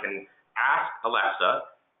then I can ask Alexa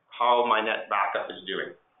how my net backup is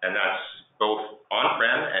doing. And that's both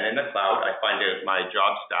on-prem and in the cloud. I find out my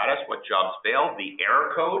job status, what jobs failed, the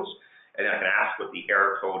error codes, and then I can ask what the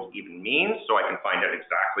error code even means, so I can find out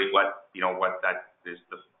exactly what, what that is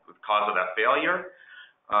the cause of that failure.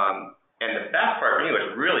 And the best part for me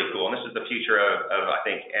was really cool, and this is the future of I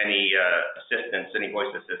think, any assistance, any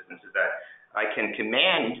voice assistance, is that I can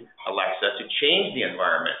command Alexa to change the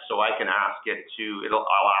environment. So I can ask it to, I'll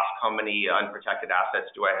ask how many unprotected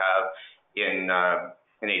assets do I have in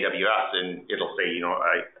AWS, and it'll say,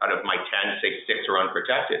 out of my 10, say 6 are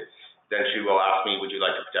unprotected. Then she will ask me, would you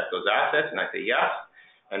like to protect those assets? And I say yes.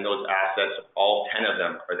 And those assets, all 10 of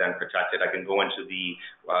them are then protected. I can go into the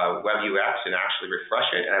web UX and actually refresh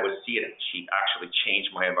it, and I would see it actually change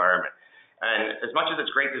my environment. And as much as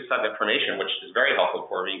it's great this type of information, which is very helpful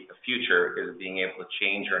for me, the future is being able to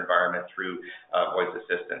change your environment through voice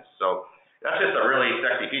assistance. So that's just a really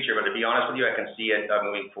sexy feature, but to be honest with you, I can see it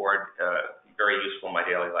moving forward, very useful in my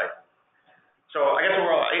daily life. So I guess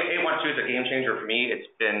overall, 812 is a game changer for me. It's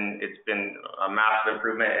been a massive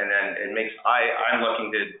improvement, and then it makes I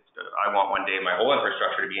want one day my whole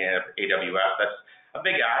infrastructure to be in AWS. That's a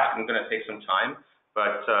big ask. I'm going to take some time,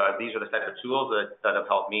 but these are the type of tools that have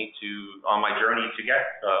helped me on my journey to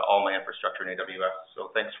get all my infrastructure in AWS.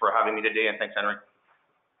 So thanks for having me today, and thanks, Henry.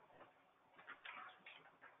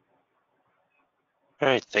 All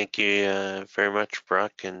right, thank you very much,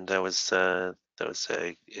 Brock, and that was a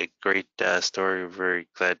great story. We're very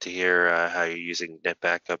glad to hear how you're using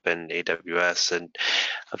NetBackup and AWS, and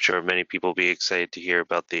I'm sure many people will be excited to hear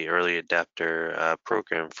about the early adapter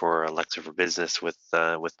program for Alexa for Business with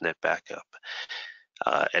NetBackup.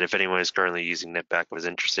 And if anyone is currently using NetBackup is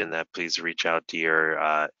interested in that, please reach out to your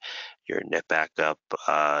NetBackup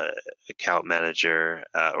account manager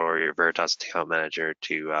or your Veritas account manager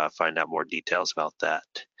to find out more details about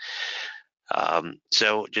that.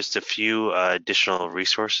 So just a few additional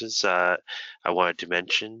resources I wanted to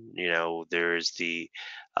mention. There's the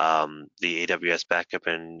AWS Backup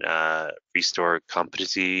and Restore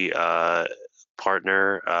Competency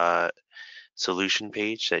Partner solution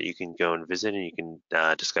page that you can go and visit, and you can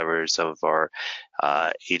discover some of our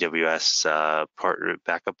AWS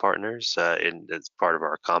backup partners as part of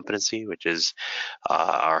our competency, which is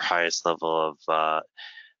our highest level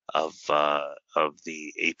of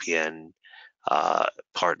the APN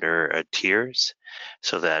partner tiers,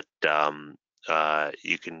 so that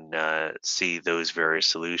you can see those various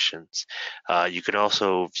solutions. You can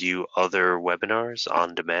also view other webinars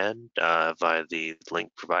on demand via the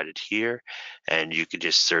link provided here, and you can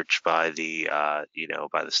just search by the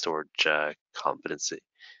by the storage competency.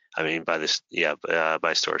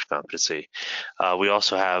 By storage competency. We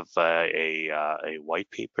also have a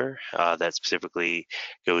white paper that specifically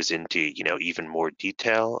goes into even more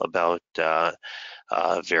detail about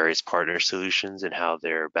various partner solutions and how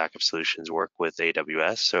their backup solutions work with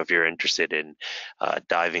AWS. So if you're interested in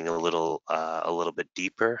diving a little bit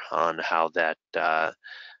deeper on how that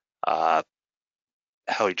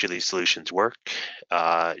how each of these solutions work,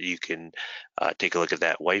 you can take a look at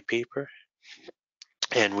that white paper.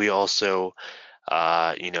 And we also,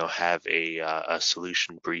 have a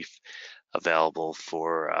solution brief available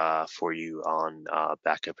for you on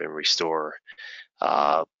backup and restore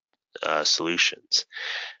solutions.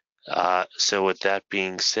 So with that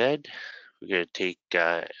being said, we're going to take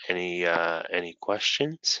any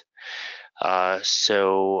questions.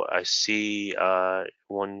 So I see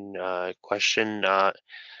one question.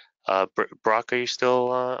 Brock, are you still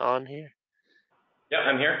on here? Yeah,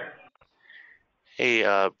 I'm here. Hey,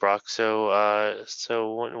 Brock. So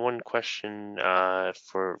one question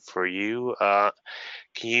for you.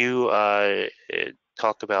 Can you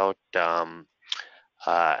talk about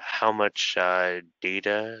how much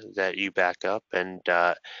data that you back up, and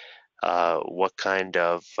what kind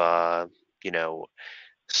of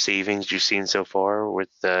savings you've seen so far with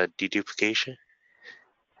deduplication?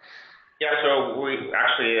 Yeah, so we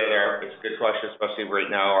actually, it's a good question, especially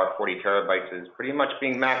right now, our 40 terabytes is pretty much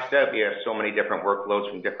being maxed out. We have so many different workloads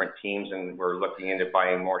from different teams, and we're looking into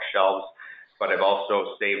buying more shelves. but I've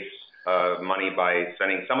also saved money by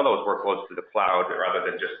sending some of those workloads to the cloud rather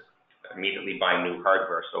than just immediately buying new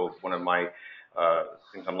hardware. So one of my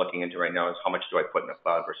things I'm looking into right now is how much do I put in the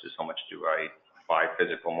cloud versus how much do I buy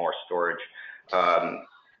physical, more storage.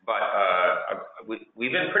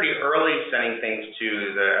 We've been pretty early sending things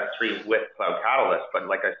to the S3 with Cloud Catalyst, but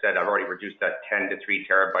like I said, I've already reduced that 10 to 3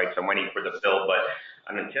 terabytes. I'm waiting for the bill, but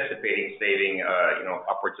I'm anticipating saving,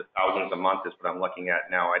 upwards of thousands a month is what I'm looking at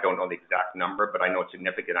now. I don't know the exact number, but I know it's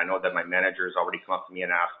significant. I know that my manager has already come up to me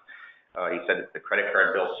and asked, he said, if the credit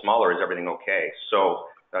card bill's smaller, is everything okay? So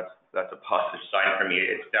that's a positive sign for me.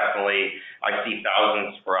 It's definitely, I see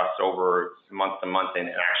thousands for us over month to month and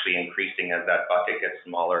actually increasing as that bucket gets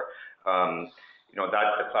smaller.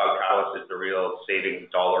 That the Cloud Catalyst is the real savings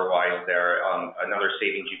dollar-wise there. Another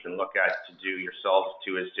savings you can look at to do yourselves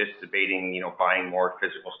too is just debating, buying more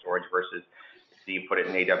physical storage versus do you put it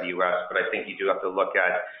in AWS. But I think you do have to look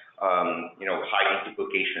at, high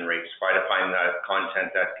deduplication rates. Try to find that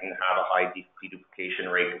content that can have a high deduplication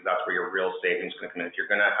rate, because that's where your real savings is going to come in. If you're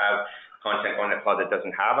going to have content going to the cloud that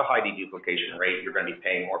doesn't have a high deduplication rate, you're going to be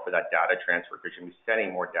paying more for that data transfer because you're going to be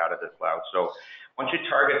sending more data to the cloud. So once you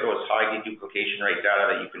target those high deduplication rate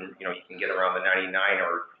data that you can get around the 99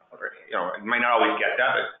 or you might not always get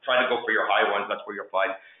that, but try to go for your high ones. That's where you'll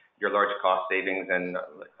find your large cost savings. And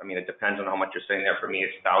it depends on how much you're saving there. For me,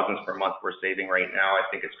 it's thousands per month we're saving right now. I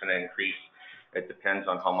think it's going to increase. It depends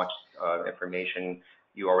on how much information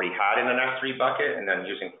you already had in an S3 bucket, and then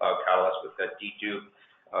using Cloud Catalyst with the dedupe,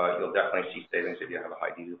 you'll definitely see savings if you have a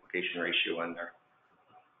high deduplication ratio in there.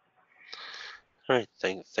 All right,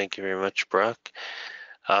 thank you very much, Brock.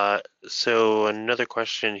 So another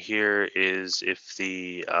question here is if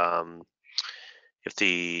the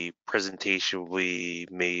presentation will be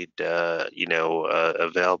made,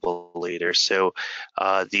 available later. So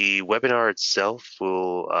the webinar itself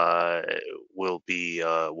will be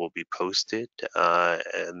posted,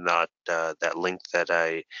 and not that link that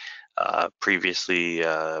I previously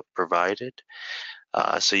provided.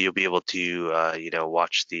 So you'll be able to,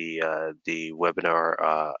 watch the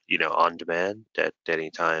webinar, on demand at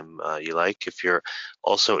any time you like. If you're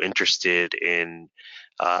also interested in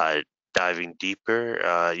diving deeper,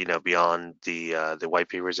 beyond the white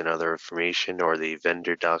papers and other information or the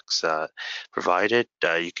vendor docs provided,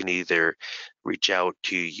 you can either reach out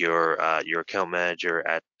to your account manager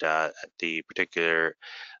at the particular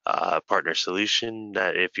partner solution,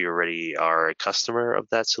 that if you already are a customer of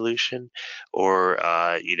that solution, or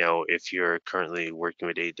if you're currently working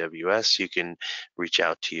with AWS, you can reach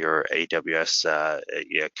out to your AWS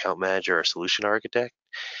account manager or solution architect,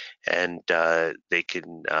 and they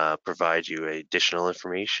can provide you additional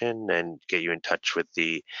information and get you in touch with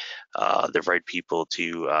the right people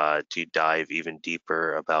to dive even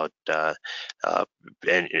deeper about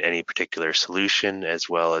any particular solution, as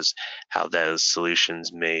well as how those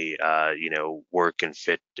solutions may work and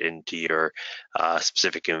fit into your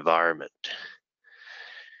specific environment.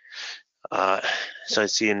 So I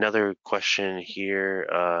see another question here,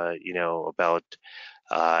 about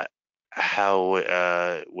how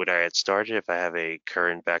would I get started if I have a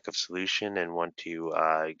current backup solution and want to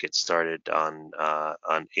get started on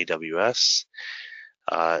AWS.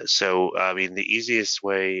 So the easiest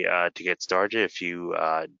way to get started, if you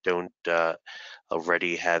don't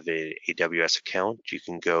already have an AWS account, you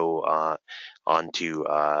can go onto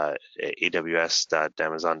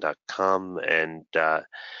aws.amazon.com and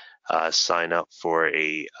sign up for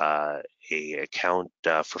a account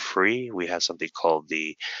for free. We have something called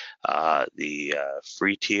the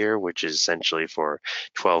free tier, which is essentially for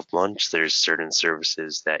 12 months. There's certain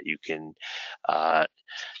services that you can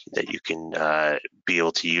be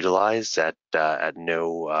able to utilize at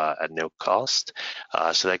no cost.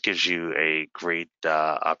 So that gives you a great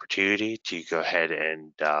opportunity to go ahead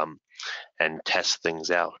and test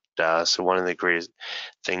things out. So one of the great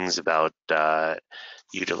things about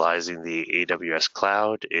utilizing the AWS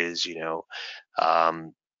cloud is, you're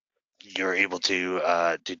able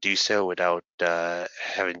to do so without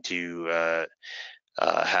having to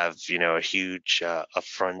have a huge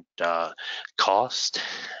upfront cost.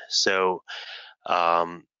 So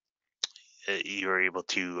you're able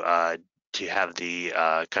to have the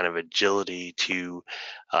kind of agility to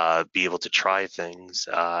be able to try things,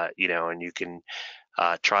 and you can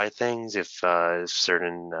try things. If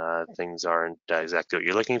certain things aren't exactly what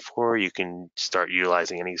you're looking for, you can start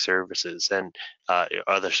utilizing any services and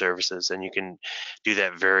other services, and you can do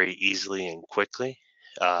that very easily and quickly.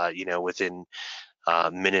 Within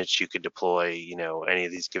minutes, you could deploy any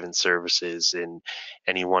of these given services in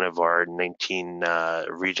any one of our 19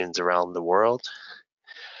 regions around the world.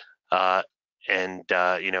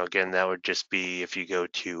 again, that would just be if you go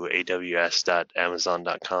to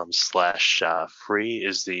aws.amazon.com/free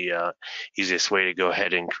is the easiest way to go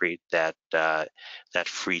ahead and create that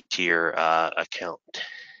free tier account.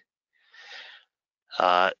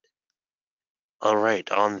 All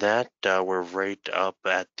right, on that, we're right up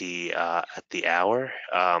at the hour.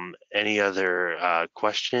 Any other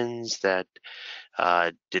questions that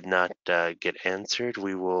did not get answered?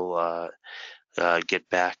 We will get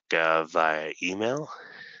back via email.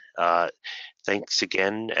 Thanks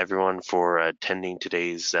again, everyone, for attending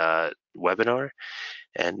today's webinar,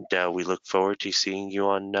 and we look forward to seeing you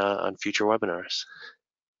on future webinars.